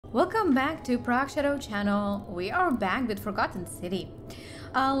Welcome back to Prague Shadow channel. We are back with Forgotten City.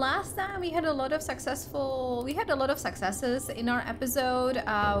 Last time we had a lot of successes in our episode.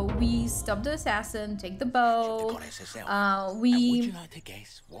 We stopped the assassin, take the bow.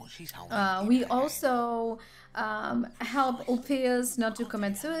 We also help Ulpius not to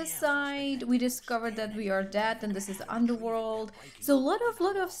commit suicide. We discovered that we are dead and this is the underworld. So a lot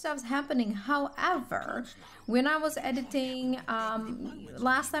of stuff's happening. However, when I was editing,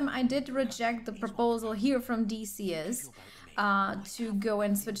 last time I did reject the proposal here from DCS to go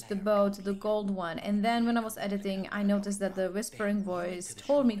and switch the bow to the gold one, and then when I was editing I noticed that the whispering voice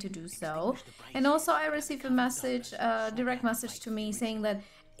told me to do so, and also I received a message, direct message to me saying that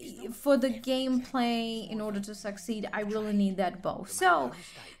for the gameplay, in order to succeed, I really need that bow. So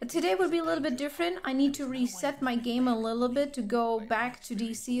today would be a little bit different. I need to reset my game a little bit to go back to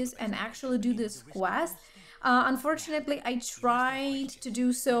DCS and actually do this quest. Unfortunately, I tried to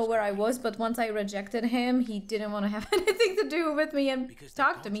do so where I was, but once I rejected him, he didn't want to have anything to do with me and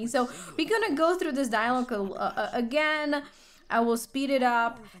talk to me. So we're gonna go through this dialogue again. I will speed it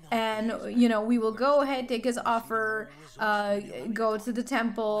up, and we will go ahead, take his offer, go to the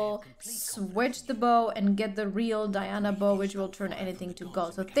temple, switch the bow, and get the real Diana bow, which will turn anything to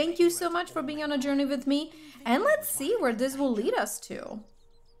gold. So thank you so much for being on a journey with me, and let's see where this will lead us to.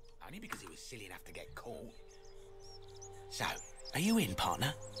 Only because he was silly enough to get caught. So, are you in,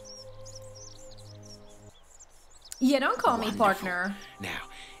 partner? Yeah, don't call me Wonderful. Partner. Now,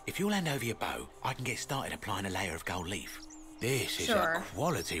 if you'll hand over your bow, I can get started applying a layer of gold leaf. This is Sure. a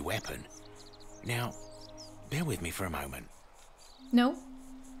quality weapon. Now, bear with me for a moment. No?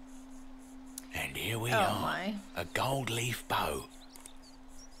 And here we Oh are. my. A gold leaf bow.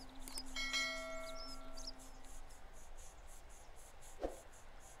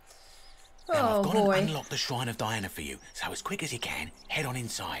 Now, Oh I've gone boy. and unlocked the Shrine of Diana for you, so as quick as you can, head on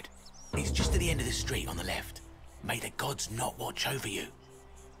inside. It's just at the end of the street on the left. May the gods not watch over you.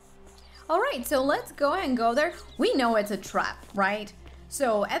 Alright, so let's go and go there. We know it's a trap, right?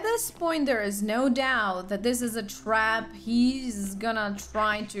 So at this point there is no doubt that this is a trap. He's gonna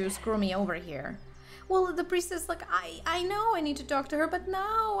try to screw me over here. Well, the priestess like, I know I need to talk to her, but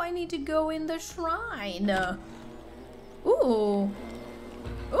now I need to go in the shrine. Ooh.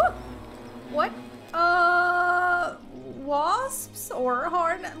 Ooh. What? Wasps or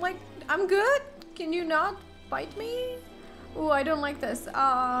hard? Like, I'm good. Can you not bite me? Ooh, I don't like this.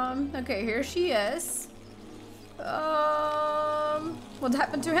 Okay, here she is. What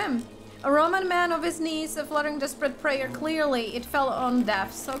happened to him? A Roman man of his knees, a fluttering desperate prayer. Clearly, it fell on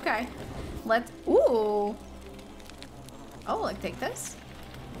deafs. Okay, let's. Ooh. Oh, like take this.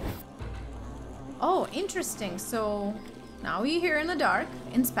 Oh, interesting. So now we're here in the dark.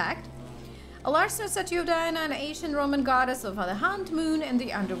 Inspect. A large stone statue of Diana, an ancient Roman goddess of the hunt, moon, and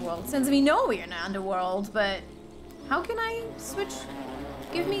the underworld. Since we know we're in the underworld, but how can I switch?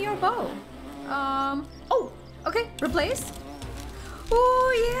 Give me your bow. Oh, okay, replace.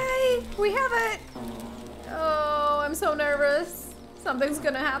 Oh, yay, we have it. Oh, I'm so nervous. Something's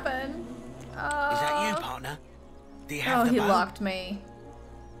gonna happen. Is that you, partner? Do you have Oh, the he bow? locked me.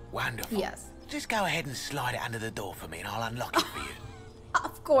 Wonderful. Yes. Just go ahead and slide it under the door for me and I'll unlock it for you.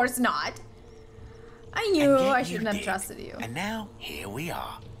 Of course not. I knew And yet I you shouldn't have did. trusted you. And now, here we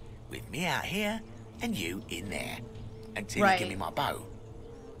are. With me out here and you in there. Until Right. you give me my bow.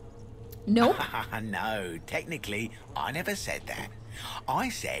 Nope. No, technically, I never said that. I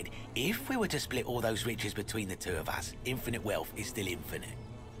said, if we were to split all those riches between the two of us, infinite wealth is still infinite.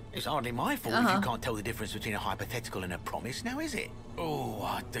 It's hardly my fault if you can't tell the difference between a hypothetical and a promise, now is it? Oh,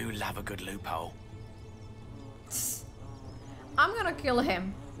 I do love a good loophole. I'm gonna kill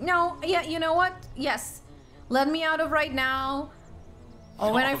him. No, yeah, you know what? Yes. Let me out of right now.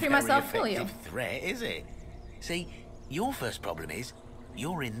 Or when I free myself, kill you. Threat, is it? See, your first problem is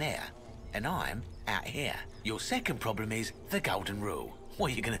you're in there, and I'm out here. Your second problem is the golden rule.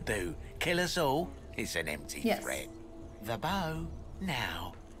 What are you gonna do? Kill us all? It's an empty Yes. threat. The bow,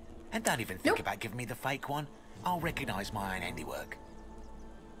 now. And don't even think about giving me the fake one. I'll recognize my own handiwork.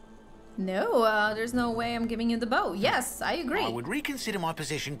 No, there's no way I'm giving you the bow. Yes, I agree. I would reconsider my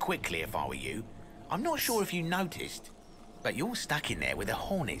position quickly if I were you. I'm not sure if you noticed, but you're stuck in there with a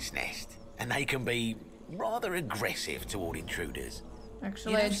hornet's nest, and they can be rather aggressive toward intruders.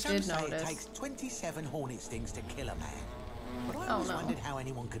 Actually, You know, I some did say notice. It takes 27 hornet stings to kill a man. But I always wondered how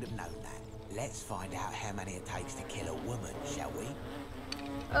anyone could have known that. Let's find out how many it takes to kill a woman, shall we?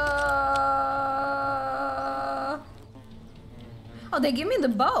 Oh, they give me the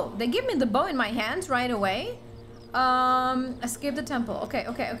bow. They give me the bow in my hands right away. Escape the temple.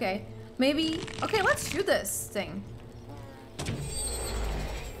 Okay. Maybe. Okay, let's shoot this thing.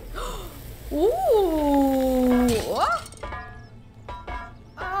 Ooh.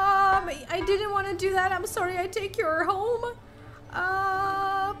 I didn't want to do that. I'm sorry. I take your home.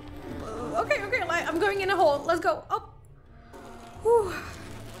 Okay. I'm going in a hole. Let's go. Oh. Whew.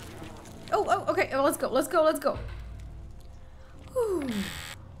 Oh, okay. Let's go. Whew.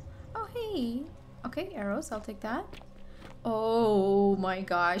 Oh, hey. Okay, arrows. I'll take that. Oh my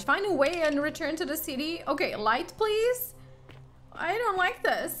gosh. Find a way and return to the city. Okay, light, please. I don't like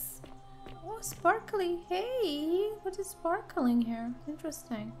this. Oh, sparkly. Hey, what is sparkling here?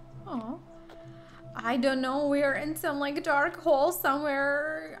 Interesting. Oh. I don't know. We're in some like dark hole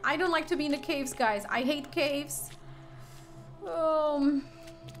somewhere. I don't like to be in the caves, guys. I hate caves.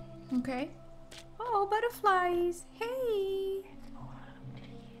 Okay. Oh, butterflies. Hey.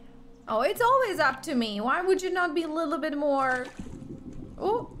 Oh, it's always up to me. Why would you not be a little bit more...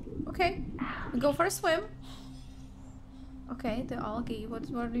 Oh, okay. We go for a swim. Okay, the algae. What do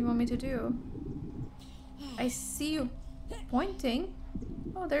you want me to do? I see you pointing.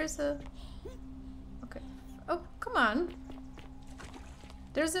 Oh, there's a... Okay. Oh, come on.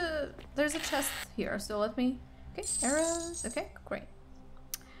 There's a chest here, so let me... Okay, arrows. Okay, great.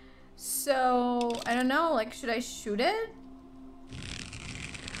 So, I don't know, like, should I shoot it?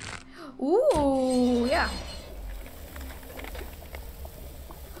 Ooh, yeah.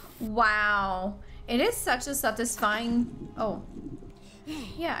 Wow. It is such a satisfying... Oh.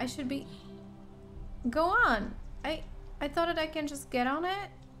 Yeah, I should be... Go on. I thought that I can just get on it.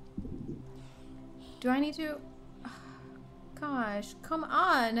 Do I need to... Gosh, come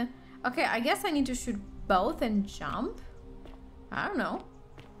on. Okay, I guess I need to shoot both and jump. I don't know.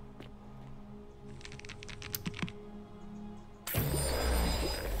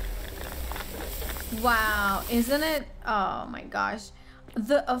 Wow, isn't it? Oh my gosh.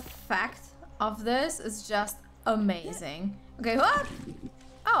 The effect of this is just amazing. Okay, what?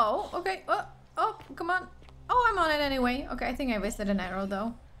 Oh, okay. Oh, come on. Oh, I'm on it anyway. Okay, I think I wasted an arrow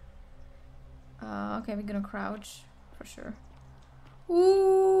though. Okay, we're gonna crouch for sure.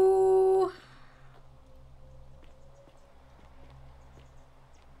 Ooh.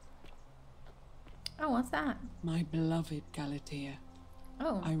 Oh, what's that? My beloved Galatea.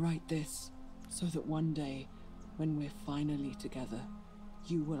 Oh. I write this so that one day, when we're finally together,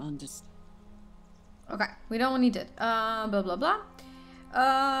 you will understand. Okay, we don't need it. Blah, blah, blah.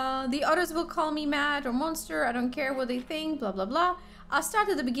 The others will call me mad or monster. I don't care what they think. Blah, blah, blah. I'll start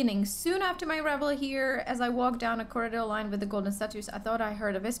at the beginning. Soon after my arrival here, as I walked down a corridor lined with the golden statues, I thought I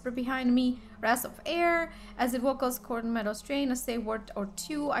heard a whisper behind me, rasp of air. As the vocals chord meadow strain, a say word or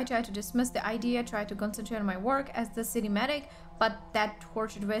two. I tried to dismiss the idea, tried to concentrate on my work as the cinematic, but that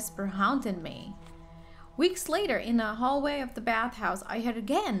tortured whisper haunted me. Weeks later, in a hallway of the bathhouse, I heard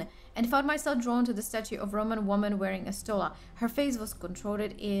again and found myself drawn to the statue of a Roman woman wearing a stola. Her face was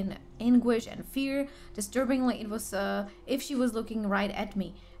contorted in anguish and fear. Disturbingly, it was if she was looking right at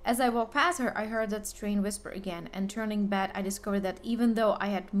me. As I walked past her, I heard that strange whisper again, and turning back, I discovered that even though I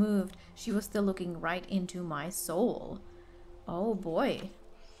had moved, she was still looking right into my soul. Oh boy.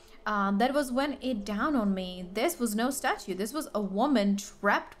 That was when it dawned on me. This was no statue. This was a woman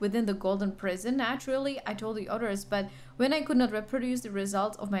trapped within the golden prison. Naturally, I told the others, but when I could not reproduce the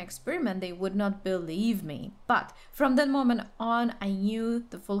results of my experiment, they would not believe me. But from that moment on, I knew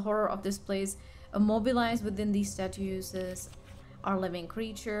the full horror of this place. Immobilized within these statues are living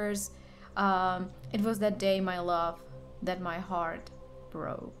creatures. It was that day, my love, that my heart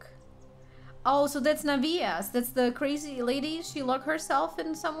broke. Oh, so that's Naevia's. That's the crazy lady. She locked herself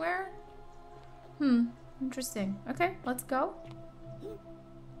in somewhere. Interesting. Okay, let's go.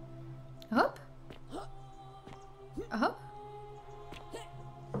 Up. Up.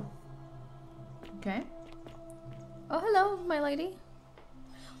 Okay. Oh, hello, my lady.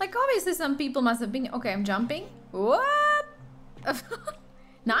 Like, obviously some people must have been... Okay, I'm jumping. Whoop!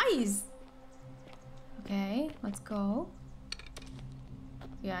 Nice! Okay, let's go.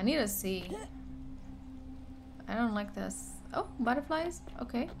 Yeah, I need to see. I don't like this. Oh, butterflies.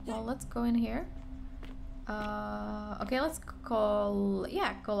 Okay, well, let's go in here. Okay, let's call...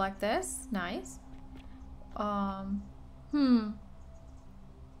 Yeah, go like this. Nice.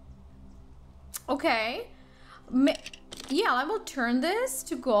 Okay. Yeah, I will turn this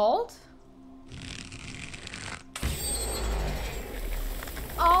to gold.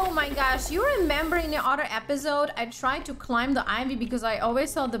 Oh my gosh, you remember in the other episode I tried to climb the ivy because I always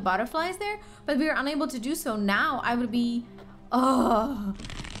saw the butterflies there, but we were unable to do so. Now I would be... Oh,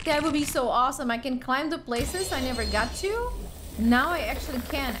 that would be so awesome. I can climb the places I never got to. Now I actually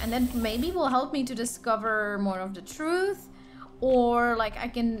can, and then maybe will help me to discover more of the truth, or like I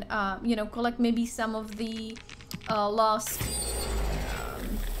can, you know, collect maybe some of the lost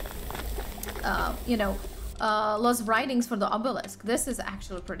you know, lost writings for the obelisk. This is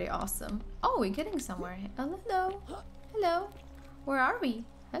actually pretty awesome. Oh, we're getting somewhere. Hello. Hello. Where are we?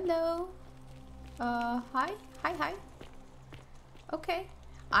 Hello. Hi. Hi, hi. Okay.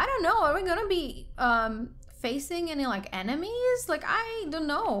 I don't know. Are we gonna be facing any like enemies? Like, I don't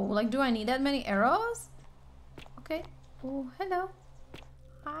know. Like, do I need that many arrows? Okay. Oh, hello.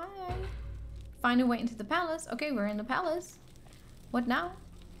 Hi. Find a way into the palace. Okay, we're in the palace. What now?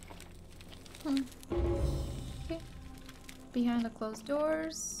 Okay. Behind the closed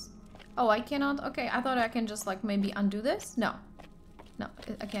doors. Oh, I cannot. Okay, I thought I can just like maybe undo this. No. No,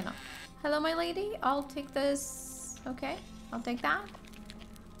 I cannot. Hello, my lady. I'll take this. Okay, I'll take that.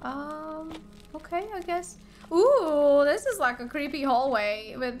 Okay, I guess. Ooh, this is like a creepy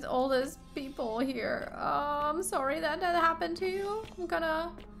hallway with all these people here. I'm sorry that happened to you. I'm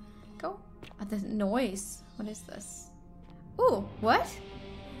gonna go. The noise. What is this? Ooh, what?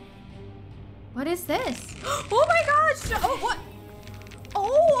 What is this? Oh my gosh! Oh, what?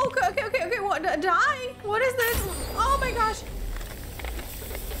 Oh, okay. What? Die? What is this? Oh my gosh!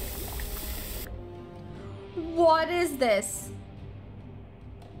 What is this?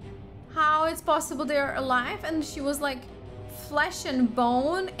 How it's possible they're alive and she was like flesh and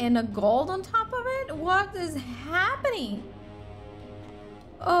bone and a gold on top of it? What is happening?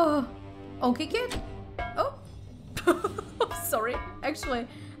 Oh, okay, kid. Oh, sorry. Actually,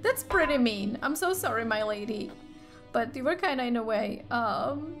 that's pretty mean. I'm so sorry, my lady. But you were kind of in a way.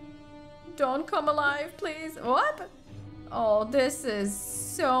 Don't come alive, please. What? Oh, this is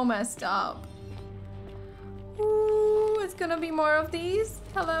so messed up. Ooh, it's gonna be more of these.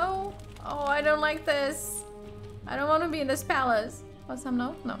 Hello? Oh, I don't like this. I don't want to be in this palace. Oh, some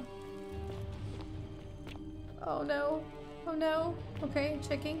no? No. Oh no. Oh no. Okay,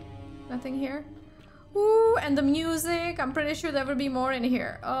 checking. Nothing here. Ooh, and the music. I'm pretty sure there will be more in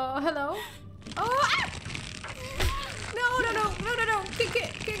here. Oh, hello? Oh, ah! No. Kick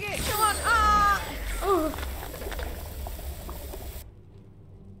it. Come on. Ah! Oh.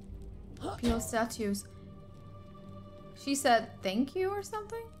 Pure statues. She said thank you or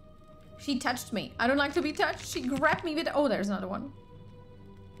something? She touched me. I don't like to be touched. She grabbed me with... Oh, there's another one.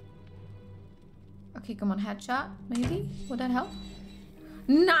 Okay, come on. Headshot, maybe? Would that help?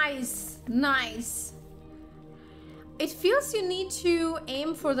 Nice. It feels you need to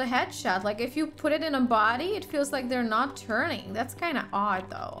aim for the headshot. Like, if you put it in a body, it feels like they're not turning. That's kind of odd,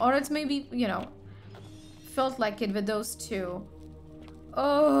 though. Or it's maybe, you know, felt like it with those two.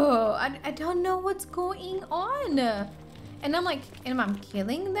 Oh, I don't know what's going on. And I'm like, am I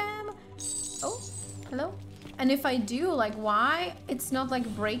killing them? Oh, hello? And if I do, like, why? It's not like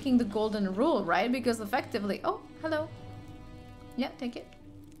breaking the golden rule, right? Because effectively, oh, hello. Yeah, take it.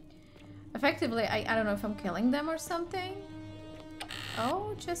 Effectively, I don't know if I'm killing them or something.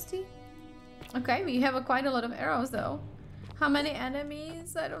 Oh, chesty. Okay, we have quite a lot of arrows, though. How many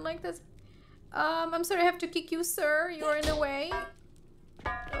enemies? I don't like this. I'm sorry, I have to kick you, sir. You're in the way.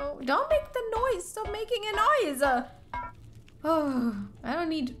 Oh, don't make the noise. Stop making a noise. Oh, I don't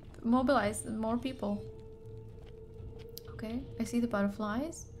need mobilize more people. Okay, I see the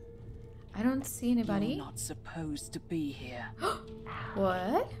butterflies. I don't see anybody. You're not supposed to be here.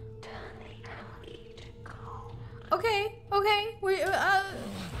 What? Okay. We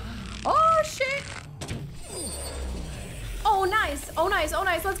oh shit. Oh nice. Let's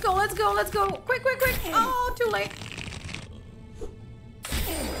go. Quick. Oh, too late.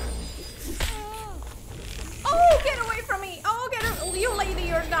 Oh, get away from me. Oh, you lady,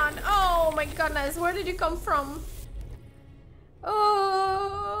 you're done. Oh my goodness, where did you come from?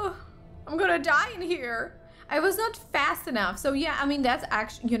 Oh, I'm gonna die in here. I was not fast enough. So yeah, I mean, that's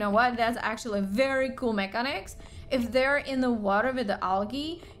actually, you know what? That's actually very cool mechanics. If they're in the water with the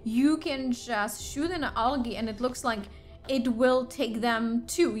algae, you can just shoot an algae and it looks like it will take them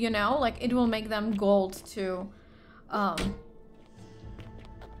too, you know? Like, it will make them gold too. That's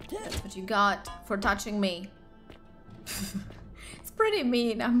what you got for touching me. It's pretty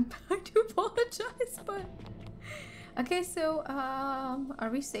mean. I do apologize, but... Okay, so, are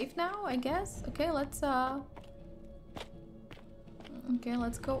we safe now, I guess? Okay, let's, Okay,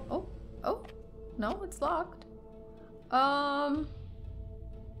 let's go. Oh, no, it's locked.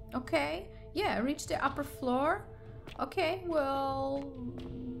 Okay. Yeah, reach the upper floor. Okay, well...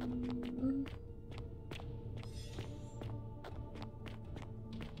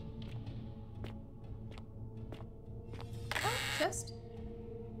 Oh, chest.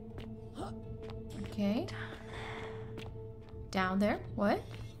 Okay. Down there. What?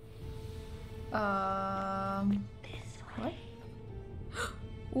 What?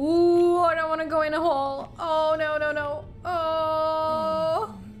 Ooh, I don't want to go in a hole. Oh, no.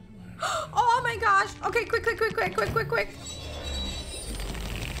 Oh, Okay, quick, quick, quick, quick, quick, quick, quick.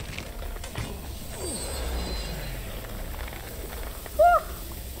 Woo!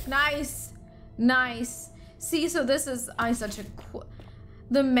 Nice. Nice. See, so this is such a cool...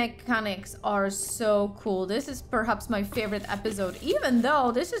 The mechanics are so cool. This is perhaps my favorite episode, even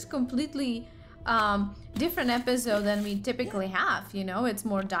though this is completely different episode than we typically have, you know? It's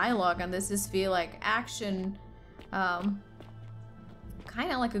more dialogue, and this is feel like action, kind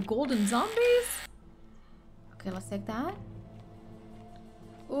of like a Golden Zombies. Okay, let's take that.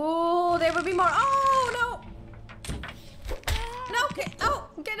 Oh, there will be more. Oh, no. No, get, oh,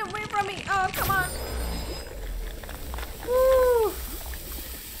 get away from me. Oh, come on. Woo.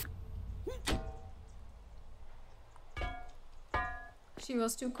 She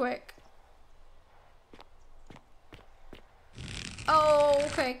was too quick. Oh,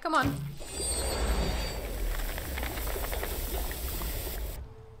 okay, come on.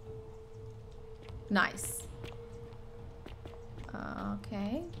 Nice.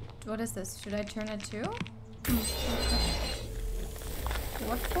 Okay. What is this? Should I turn it too?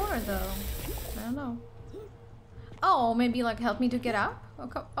 What for, though? I don't know. Oh, maybe like help me to get up?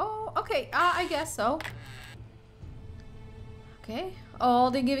 Okay. Oh, okay. I guess so. Okay. Oh,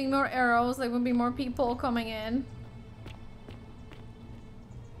 they're giving more arrows. There will be more people coming in.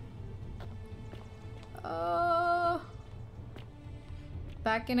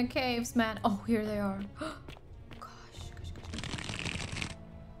 Back in the caves, man. Oh, here they are. Gosh.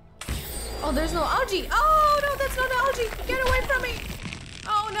 Oh, there's no algae. Oh, no, that's not algae. Get away from me.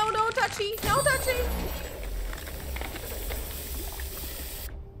 Oh, no, no touchy. No touchy.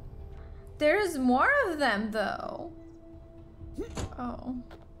 There's more of them, though. Oh.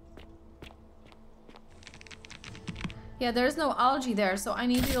 Yeah, there's no algae there, so I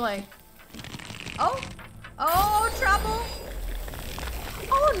need to, like... Oh! Oh, trouble!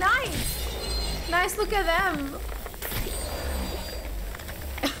 Oh, nice! Nice, look at them!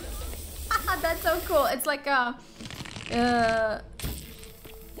 That's so cool. It's like a...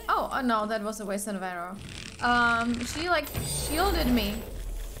 Oh, no, that was a waste of arrow. She, like, shielded me.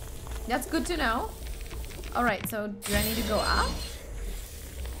 That's good to know. Alright, so do I need to go up?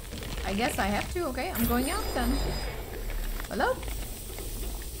 I guess I have to. Okay, I'm going up then. Hello?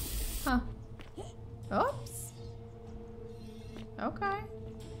 Huh. Oops. Okay.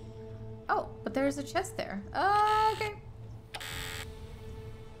 Oh, but there's a chest there. Okay.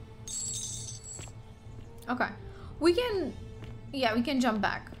 Okay. We can... Yeah, we can jump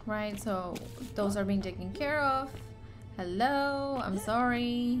back, right? So those are being taken care of. Hello, I'm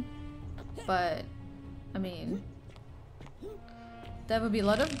sorry. But, I mean... There would be a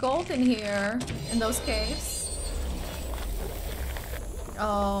lot of gold in here, in those caves.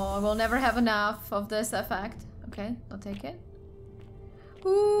 Oh, we'll never have enough of this effect. Okay, I'll take it.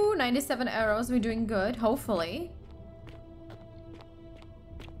 Ooh, 97 arrows. We're doing good, hopefully.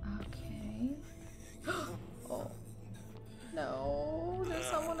 Okay. Oh. No, there's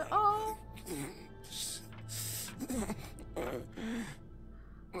someone. Oh.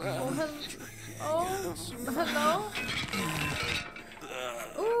 Oh, hello?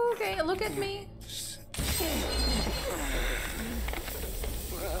 Ooh, okay, look at me.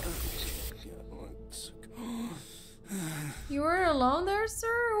 You were alone there, sir?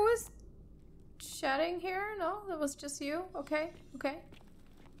 Who is chatting here? No, it was just you. Okay, okay.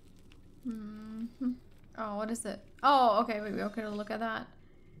 Oh, what is it? Oh, okay, wait, okay, look at that.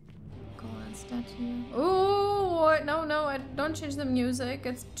 Go on, statue. Ooh, no, no, don't change the music.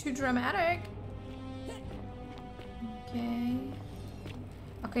 It's too dramatic. Okay.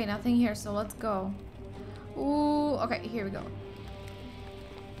 Okay, nothing here, so let's go. Ooh, okay, here we go.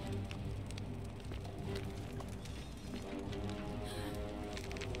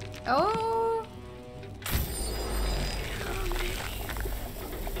 Oh!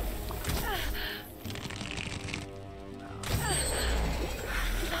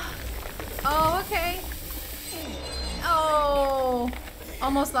 Oh, okay. Oh!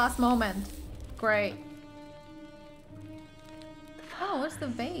 Almost last moment. Great. Oh, what's the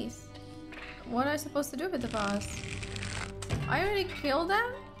base? What am I supposed to do with the boss? I already killed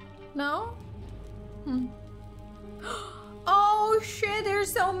them? No? Oh shit,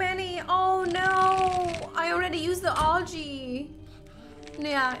 there's so many. Oh no. I already used the algae.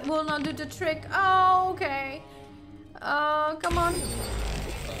 Yeah, it will not do the trick. Oh, okay. Come on.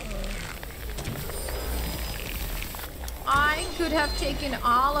 I could have taken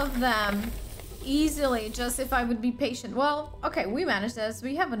all of them easily, just if I would be patient. Well, okay, we managed this.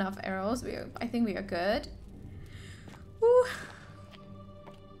 We have enough arrows. I think we are good. Woo.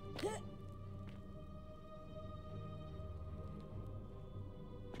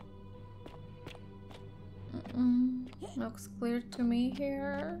 Looks clear to me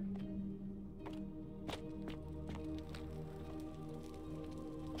here.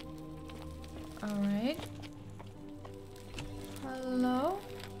 Alright. Hello?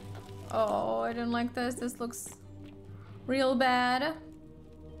 Oh, I don't like this. This looks real bad.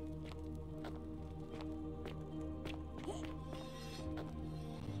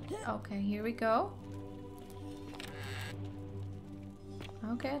 Okay, here we go.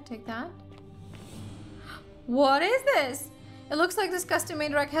 Okay, I'll take that. What is this? It looks like this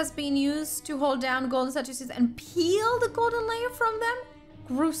custom-made rack has been used to hold down golden statues and peel the golden layer from them?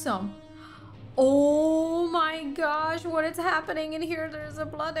 Gruesome. Oh my gosh, what is happening in here? There's a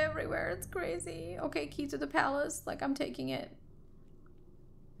blood everywhere. It's crazy. Okay, key to the palace. Like, I'm taking it.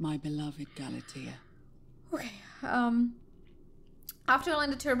 My beloved Galatea. Okay, after learning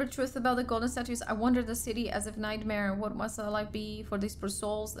the terrible truth about the golden statues, I wandered the city as if nightmare. What must the life be for these poor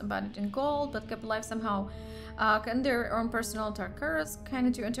souls embodied in gold, but kept alive somehow? Can their own personal tartarus, kind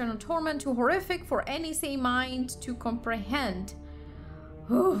of to eternal torment, too horrific for any sane mind to comprehend?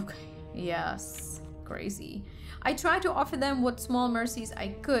 Okay, yes, crazy. I tried to offer them what small mercies I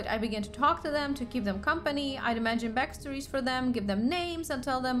could. I began to talk to them, to keep them company. I'd imagine backstories for them, give them names, and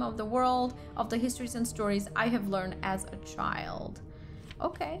tell them of the world, of the histories and stories I have learned as a child.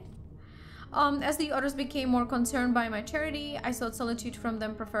 Okay. As the others became more concerned by my charity, I sought solitude from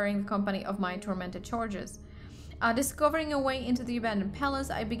them, preferring the company of my tormented charges. Discovering a way into the abandoned palace,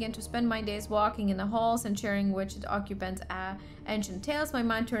 I began to spend my days walking in the halls and sharing with its occupants ancient tales, my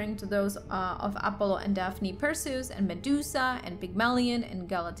mind turning to those of Apollo and Daphne, Perseus and Medusa and Pygmalion and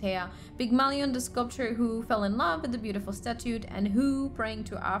Galatea. Pygmalion, the sculptor who fell in love with the beautiful statue and who, praying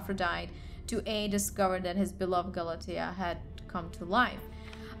to Aphrodite to aid, discovered that his beloved Galatea had come to life.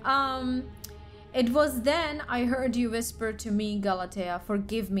 It was then I heard you whisper to me, Galatea,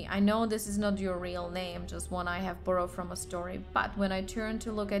 forgive me. I know this is not your real name, just one I have borrowed from a story. But when I turned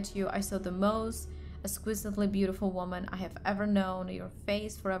to look at you, I saw the most exquisitely beautiful woman I have ever known, your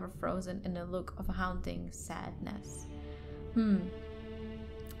face forever frozen in a look of haunting sadness.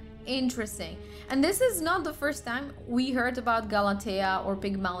 Interesting. And this is not the first time we heard about Galatea or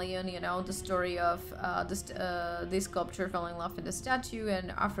Pygmalion, you know, the story of the sculptor fell in love with the statue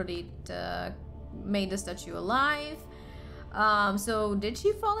and Aphrodite made the statue alive. So did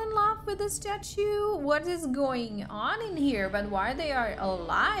she fall in love with the statue? What is going on in here? But why they are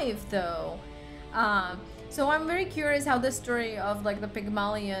alive though? So I'm very curious how the story of like the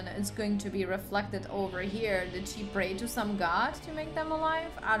Pygmalion is going to be reflected over here. Did she pray to some god to make them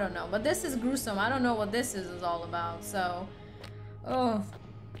alive? I don't know, but this is gruesome. I don't know what this is all about. So, oh,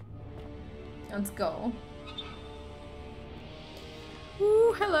 let's go.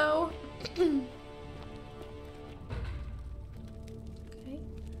 Ooh, hello.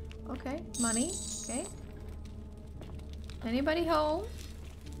 Okay, money, okay. Anybody home?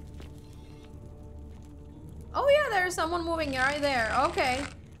 Oh yeah, there's someone moving right there. Okay,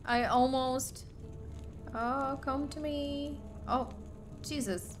 I almost... Oh, come to me. Oh,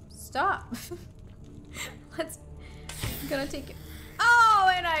 Jesus, stop. I'm gonna take it.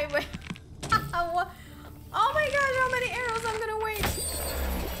 Oh, and I went... Oh my gosh, how many arrows I'm gonna waste.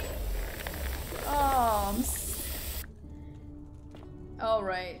 Oh, all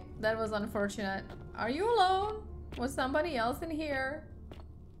right, that was unfortunate. Are you alone? Was somebody else in here?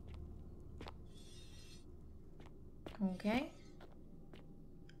 Okay.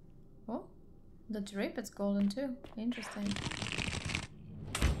 Oh, the drape is golden too. Interesting.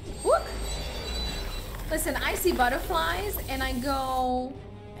 Whoop! Listen, I see butterflies and I go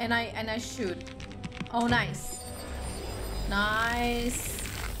and I shoot. Oh, nice. Nice.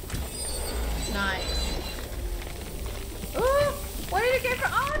 Nice. Ooh! Where did it get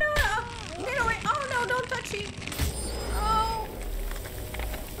from? Oh no! No. Get away! Oh no! Don't touch me! Oh!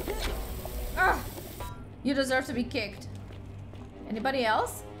 Ugh. You deserve to be kicked. Anybody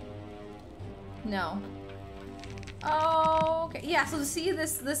else? No. Oh, okay. Yeah. So see,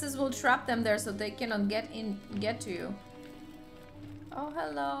 this will trap them there, so they cannot get to you. Oh,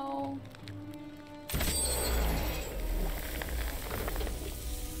 hello.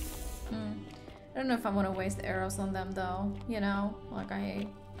 I don't know if I want to waste arrows on them though, you know, like I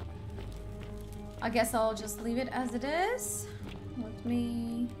guess I'll just leave it as it is. Let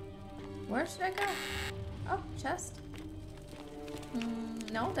me, where should I go? Oh, chest.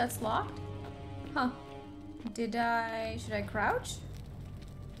 No, that's locked. Huh. Should I crouch?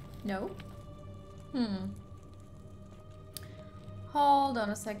 No. Hold on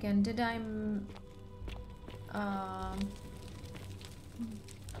a second, did I,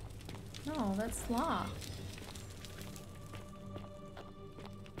 no, that's locked.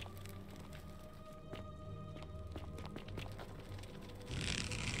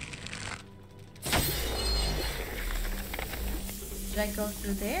 I go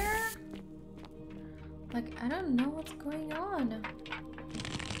through there? Like, I don't know what's going on.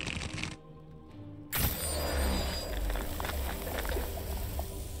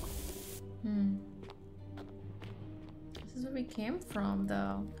 This is where we came from,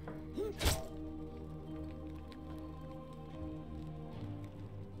 though.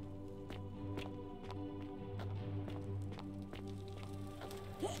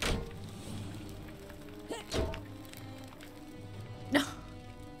 No.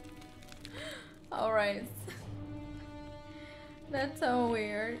 All right. That's so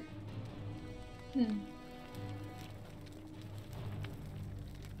weird.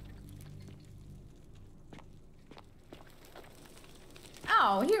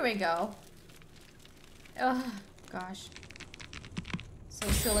 Oh, here we go. Oh, gosh. So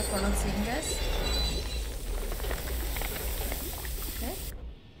silly for not seeing this. Okay.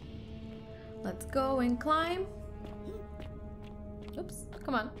 Let's go and climb. Oops.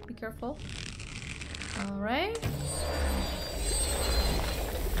 Come on. Be careful. All right.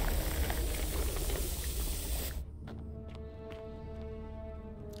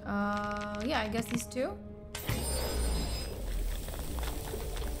 Yeah, I guess these two.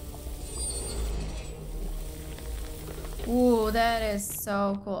 Ooh, that is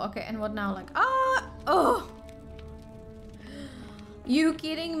so cool. Okay, and what now? Like, oh! You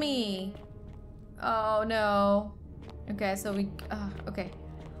kidding me? Oh no. Okay, so we, okay.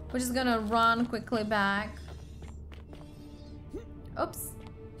 We're just gonna run quickly back. Oops.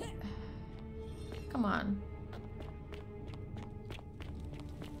 Come on.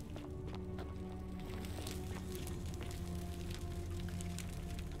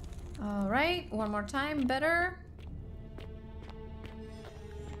 All right, one more time, better.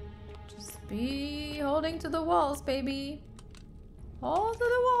 Just be holding to the walls, baby. Hold to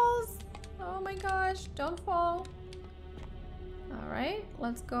the walls. Oh my gosh, don't fall. All right,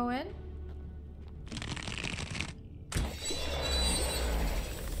 let's go in.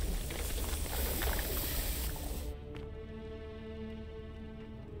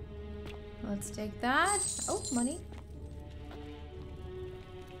 Let's take that. Oh, money.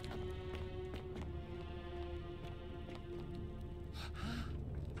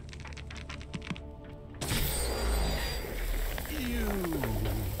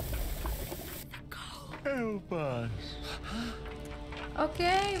 Help us.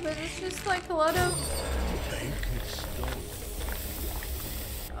 Okay, but it's just like a lot of...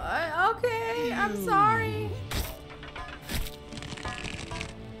 okay, I'm sorry.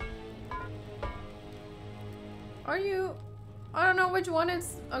 Are you... I don't know which one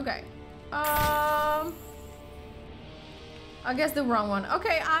is... Okay. I guess the wrong one.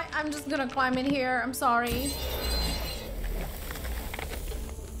 Okay, I'm just gonna climb in here. I'm sorry.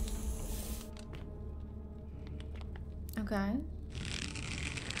 Okay.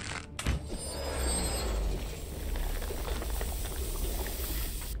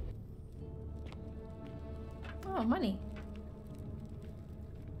 Oh, money.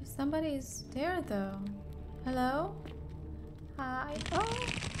 Somebody's there though. Hello? Hi. Oh.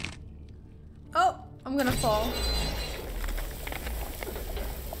 Oh, I'm gonna fall.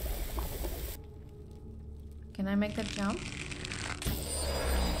 Can I make that jump?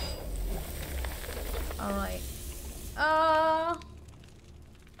 All right.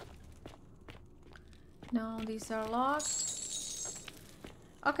 No, these are locked.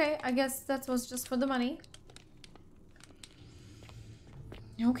 Okay, I guess that was just for the money.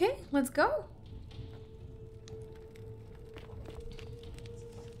 Okay, let's go.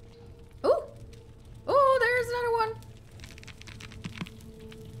 Ooh! Oh, there's another one.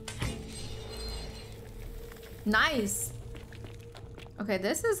 Nice. Okay,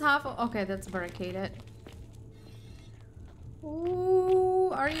 this is half. Okay, that's barricaded.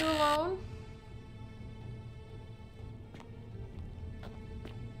 Ooh, are you alone?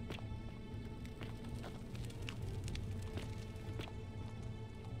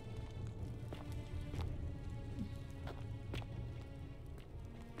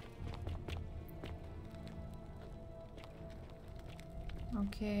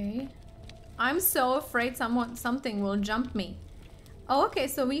 Okay. I'm so afraid something will jump me. Oh, okay,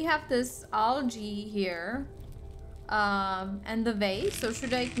 so we have this algae here. And the vase. So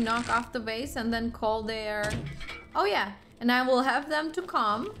should I knock off the vase and then call their... Oh yeah, and I will have them to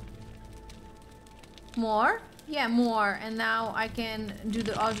come. More? Yeah, more. And now I can do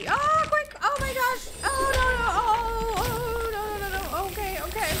the algae. Oh, quick! Oh my gosh! Oh no no! Oh no no no no! Okay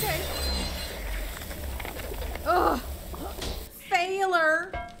okay okay. Ugh!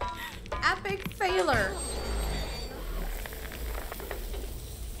 Failure! Epic failure!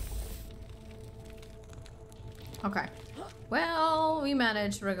 Okay. Well, Well, we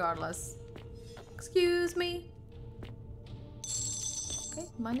managed regardless. Excuse me. Okay,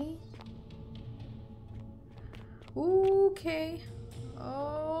 money. Okay.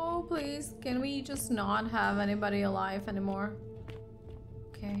 Oh, please. Can we just not have anybody alive anymore?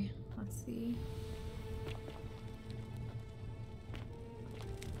 Okay, let's see.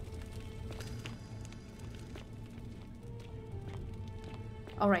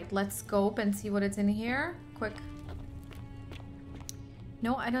 Alright, let's scope and see what it's in here. Quick.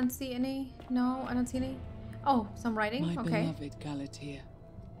 No, I don't see any. No, I don't see any. Oh, some writing. My okay. beloved Galatea.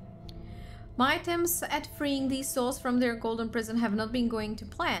 My attempts at freeing these souls from their golden prison have not been going to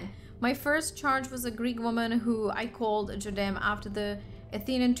plan. My first charge was a Greek woman who I called Jodem after the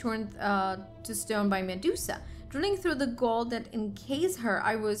Athenian turned to stone by Medusa. Drilling through the gold that encased her,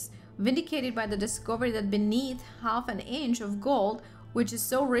 I was vindicated by the discovery that beneath half an inch of gold, which is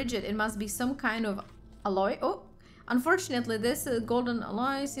so rigid it must be some kind of alloy. Oh, unfortunately, this golden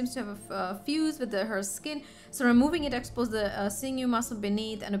alloy seems to have fused with her skin, so removing it exposed the sinew muscle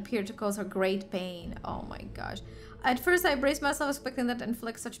beneath and appeared to cause her great pain. Oh my gosh. At first, I braced myself, expecting that to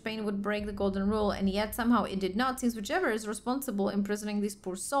inflict such pain would break the golden rule, and yet somehow it did not, since whichever is responsible imprisoning these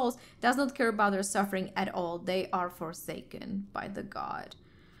poor souls does not care about their suffering at all. They are forsaken by the god.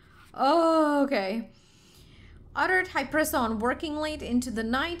 Oh, okay. Uttered, I pressed on, working late into the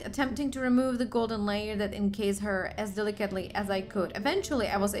night, attempting to remove the golden layer that encased her as delicately as I could. Eventually,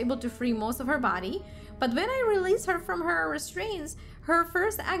 I was able to free most of her body, but when I released her from her restraints, her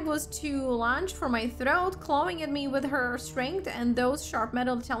first act was to lunge for my throat, clawing at me with her strength and those sharp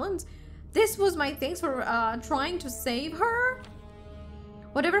metal talons. This was my thanks for trying to save her?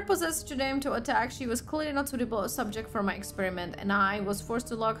 Whatever possessed Jodem to attack, she was clearly not suitable subject for my experiment, and I was forced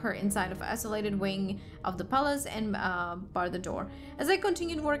to lock her inside of an isolated wing of the palace and bar the door. As I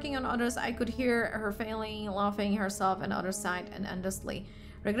continued working on others, I could hear her failing, laughing herself and others sighed and endlessly.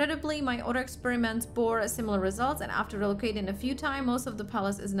 Regrettably, my other experiments bore similar results, and after relocating a few times, most of the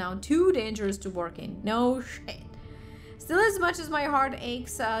palace is now too dangerous to work in. No shit. Still, as much as my heart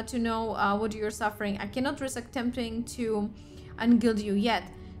aches to know what you're suffering, I cannot risk attempting to ungild you yet.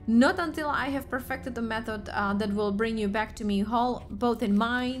 Not until I have perfected the method that will bring you back to me whole, both in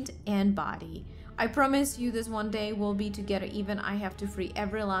mind and body. I promise you this one day we'll be together, even I have to free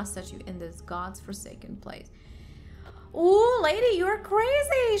every last statue in this god's forsaken place. Oh, lady, you're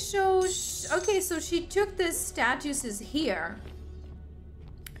crazy. So, okay, so she took this statues is here,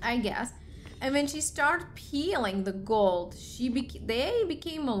 I guess. And when she started peeling the gold, they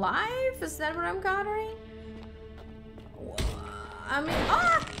became alive? Is that what I'm gathering? I mean,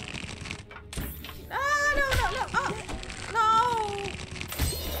 ah! Ah, no, no!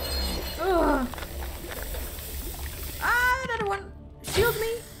 Ugh. Ah, another one! Shield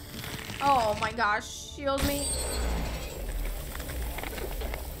me! Oh my gosh, shield me!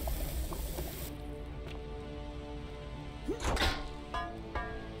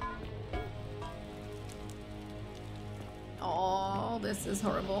 Oh, this is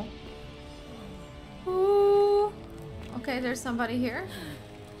horrible. Ooh. Okay, there's somebody here.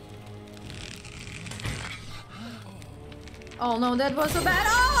 Oh no, that was so bad.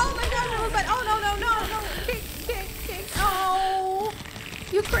 Oh my god, that was bad. Oh no. Kick. Oh,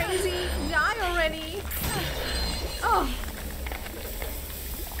 you crazy. Die already. Oh.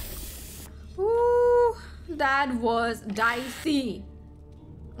 Ooh, that was dicey.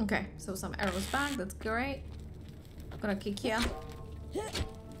 Okay, so some arrows back. That's great. I'm gonna kick you.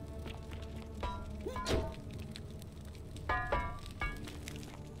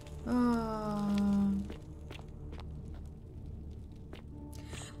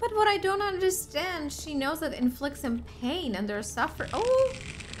 But what I don't understand, she knows that inflicts him pain and they're suffering. Oh!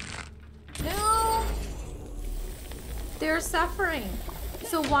 No! They're suffering.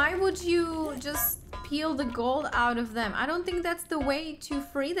 So why would you just peel the gold out of them? I don't think that's the way to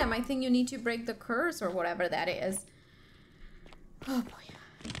free them. I think you need to break the curse or whatever that is. Oh boy.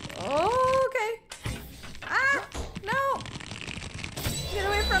 Oh, okay. Ah! No! Get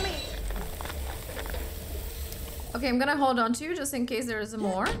away from me! Okay, I'm gonna hold on to you just in case there is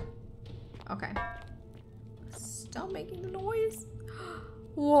more. Okay. Stop making the noise.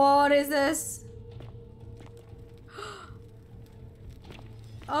 What is this?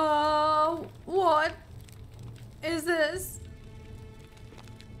 Oh, what is this?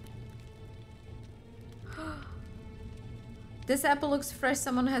 This apple looks fresh.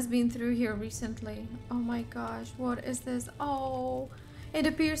 Someone has been through here recently. Oh my gosh, what is this? Oh, it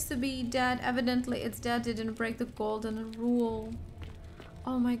appears to be dead. Evidently, its dead didn't break the golden rule.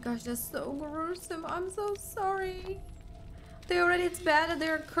 Oh my gosh, that's so gruesome. I'm so sorry. It's bad that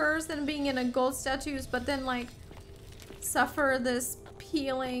they're cursed and being in a gold statues, but then like suffer this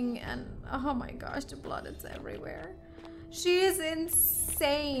healing, and oh my gosh, the blood is everywhere. She is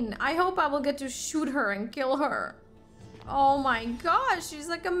insane. I hope I will get to shoot her and kill her. Oh my gosh, she's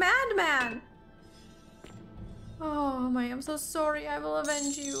like a madman. Oh my, I'm so sorry. I will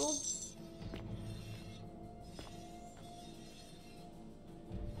avenge you.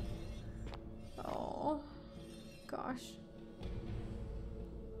 Oh gosh.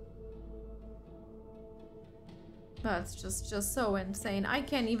 That's just so insane. I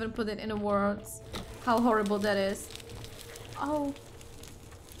can't even put it into words how horrible that is. Oh.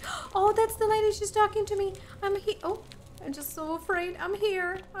 Oh, that's the lady. She's talking to me. I'm here. Oh, I'm just so afraid. I'm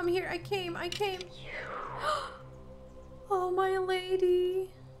here. I'm here. I came. Oh, my lady.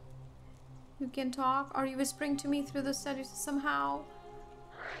 You can talk? Are you whispering to me through the statues somehow?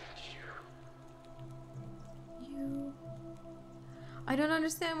 You. I don't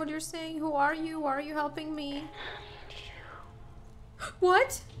understand what you're saying. Who are you? Why are you helping me?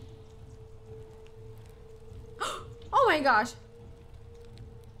 What? Oh my gosh.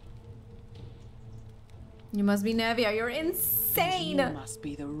 You must be Naevia. You're insane. You must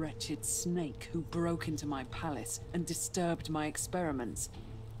be the wretched snake who broke into my palace and disturbed my experiments.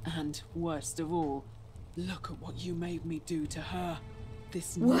 And worst of all, look at what you made me do to her.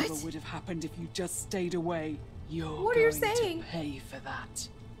 This never would have happened if you just stayed away. What are you saying? To pay for that.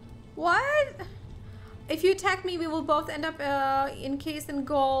 What? If you attack me, we will both end up encased in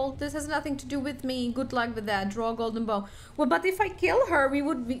gold. This has nothing to do with me. Good luck with that. Draw a golden bow. Well, but if I kill her, we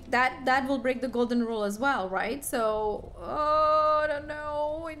would be that will break the golden rule as well, right? So, oh, I don't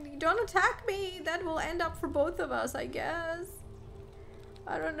know. You don't attack me. That will end up for both of us, I guess.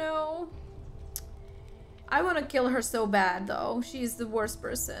 I don't know. I want to kill her so bad, though. She's the worst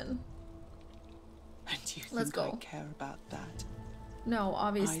person. And you think I care about that? No,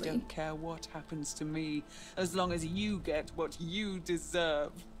 obviously. I don't care what happens to me, as long as you get what you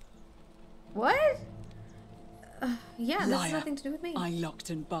deserve. What? Yeah, this Liar. has nothing to do with me. I locked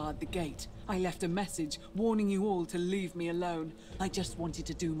and barred the gate. I left a message warning you all to leave me alone. I just wanted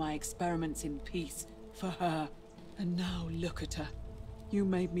to do my experiments in peace, for her. And now look at her. You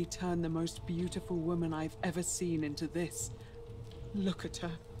made me turn the most beautiful woman I've ever seen into this. Look at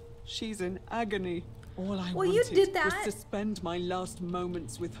her. She's in agony. All I wanted was to spend my last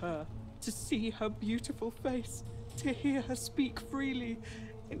moments with her, to see her beautiful face, to hear her speak freely,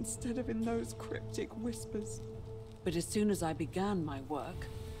 instead of in those cryptic whispers. But as soon as I began my work,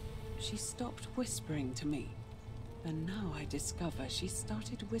 she stopped whispering to me. And now I discover she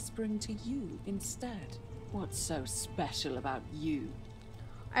started whispering to you instead. What's so special about you?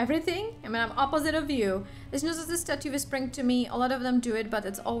 Everything? I mean, I'm opposite of you. It's not just the statue whispering to me. A lot of them do it, but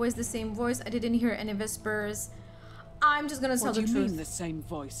it's always the same voice. I didn't hear any whispers. I'm just gonna tell the truth. What do you mean the same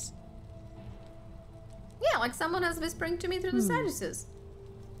voice? Yeah, like someone is whispering to me through the statues.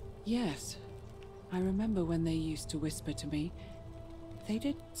 Yes. I remember when they used to whisper to me. They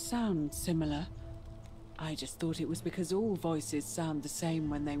did sound similar. I just thought it was because all voices sound the same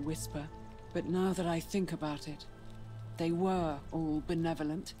when they whisper. But now that I think about it, they were all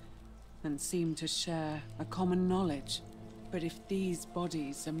benevolent and seemed to share a common knowledge. But if these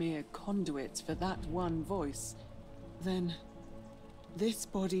bodies are mere conduits for that one voice, then this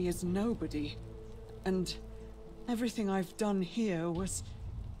body is nobody. And everything I've done here was...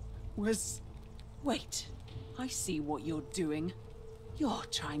 Wait, I see what you're doing. You're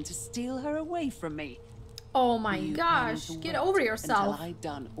trying to steal her away from me. Oh my gosh, get over yourself. Until I've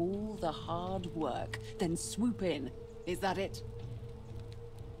done all the hard work, then swoop in. Is that it?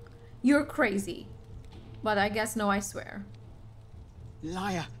 You're crazy. But I guess no, I swear.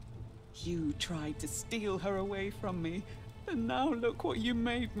 Liar. You tried to steal her away from me, and now look what you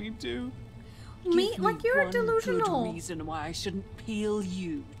made me do. Me? Like you're delusional. Good reason why I shouldn't peel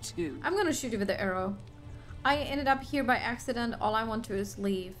you too. I'm gonna shoot you with the arrow. I ended up here by accident. All I want to is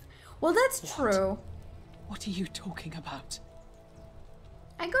leave. Well, that's true. What are you talking about?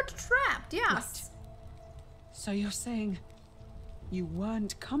 I got trapped, yes. What? So you're saying you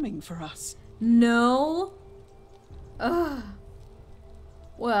weren't coming for us? No. Ugh.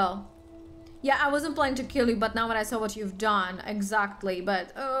 Well, yeah, I wasn't planning to kill you, but now when I saw what you've done, exactly.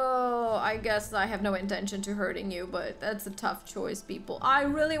 But, oh, I guess I have no intention to hurting you, but that's a tough choice, people. I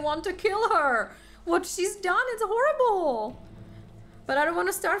really want to kill her. What she's done is horrible. But I don't want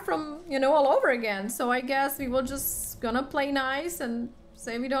to start from, you know, all over again. So I guess we will just gonna play nice and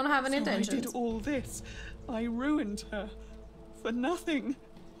say we don't have any intentions. I did all this. I ruined her. For nothing.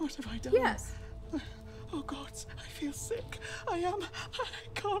 What have I done? Yes. Oh God, I feel sick. I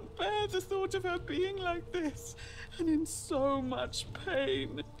can't bear the thought of her being like this. And in so much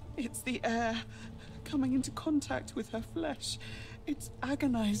pain. It's the air coming into contact with her flesh. It's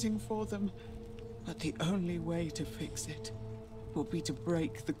agonizing for them. But the only way to fix it will be to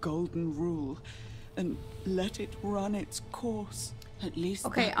break the golden rule and let it run its course. At least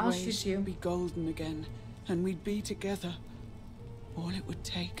Okay, I'll way shoot you. she'd be golden again, and we'd be together. All it would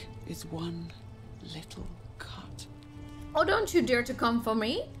take is one little cut. Oh, don't you dare to come for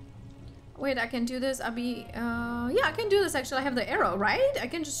me. Wait, I can do this. Yeah, I can do this actually. I have the arrow, right? I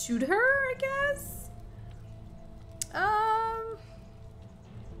can just shoot her, I guess.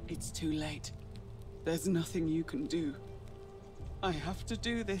 It's too late. There's nothing you can do. I have to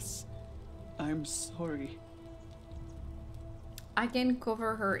do this. I'm sorry. I can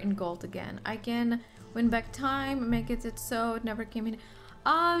cover her in gold again. I can win back time, make it so it never came in.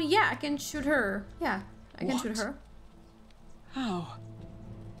 Yeah, I can shoot her. Yeah, I can shoot her. How?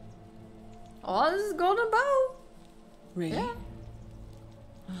 Oh, this is golden bow. Really? Yeah.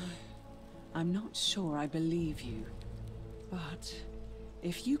 I'm not sure I believe you. But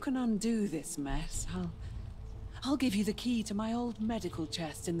if you can undo this mess, I'll give you the key to my old medical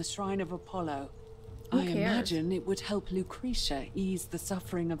chest in the Shrine of Apollo. I imagine it would help Lucretia ease the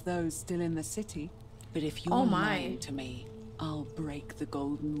suffering of those still in the city. But if you're lying to me, I'll break the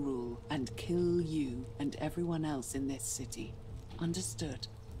golden rule and kill you and everyone else in this city. Understood?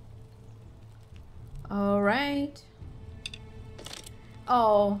 All right.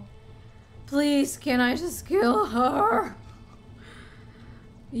 Oh, please, can I just kill her?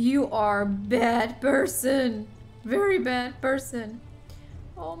 You are a bad person. Very bad person.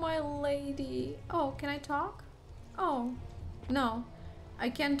 Oh, my lady. Oh, can I talk? Oh, no. I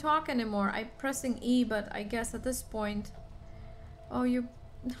can't talk anymore. I'm pressing E, but I guess at this point... Oh, you...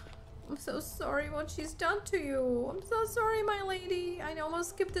 I'm so sorry what she's done to you. I'm so sorry, my lady. I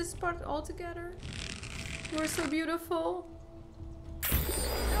almost skipped this part altogether. You were so beautiful.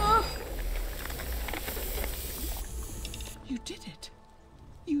 Oh. You did it.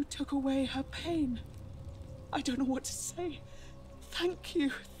 You took away her pain. I don't know what to say. Thank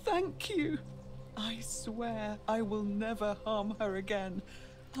you, thank you. I swear I will never harm her again.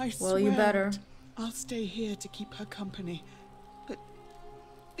 I swear. Well, you better. I'll stay here to keep her company. But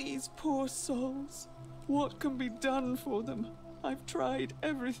these poor souls, what can be done for them? I've tried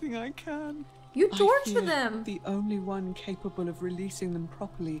everything I can. You I torture fear them. The only one capable of releasing them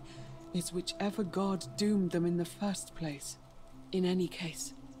properly is whichever god doomed them in the first place. In any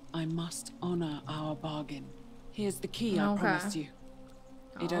case, I must honor our bargain. Here's the key I promised you.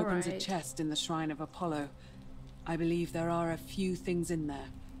 It opens a chest in the Shrine of Apollo. I believe there are a few things in there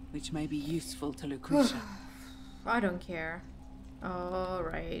which may be useful to Lucretia. I don't care.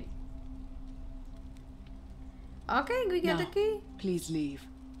 Alright. Okay, we get the key. Please leave.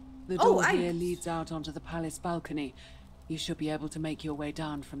 The door here leads out onto the palace balcony. You should be able to make your way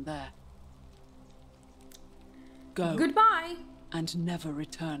down from there. Go. Goodbye. And never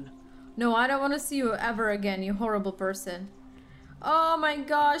return. No, I don't want to see you ever again, you horrible person. Oh my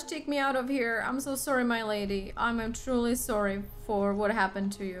gosh, take me out of here. I'm so sorry, my lady. I'm truly sorry for what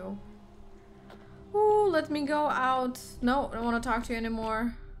happened to you. Ooh, let me go out. No, I don't want to talk to you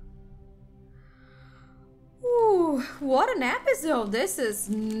anymore. Ooh, what an episode. This is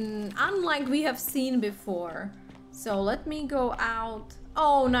unlike we have seen before. So let me go out.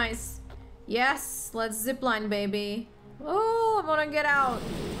 Oh, nice. Yes, let's zipline, baby. Oh, I want to get out.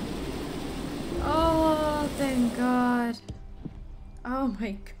 Oh, thank God. Oh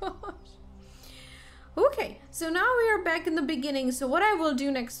my gosh. Okay, so now we are back in the beginning. So what I will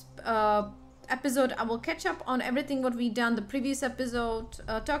do next episode, I will catch up on everything what we done the previous episode,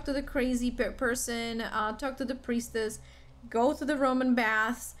 talk to the crazy person, talk to the priestess, go to the Roman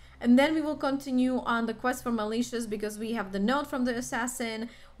baths, and then we will continue on the quest for Malicious because we have the note from the assassin.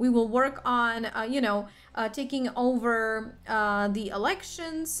 We will work on, taking over the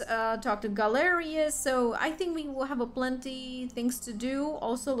elections, talk to Galerius. So I think we will have plenty things to do.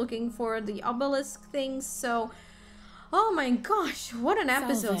 Also looking for the obelisk things. So, oh my gosh, what an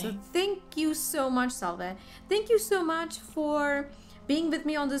episode. So thank you so much, Salve. Thank you so much for being with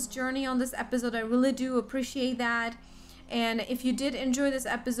me on this journey, on this episode. I really do appreciate that. And if you did enjoy this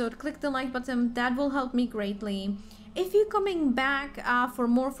episode, click the like button. That will help me greatly. If you're coming back for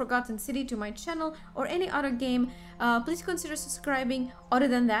more Forgotten City to my channel or any other game, please consider subscribing. Other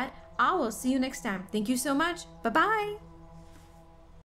than that, I will see you next time. Thank you so much. Bye-bye.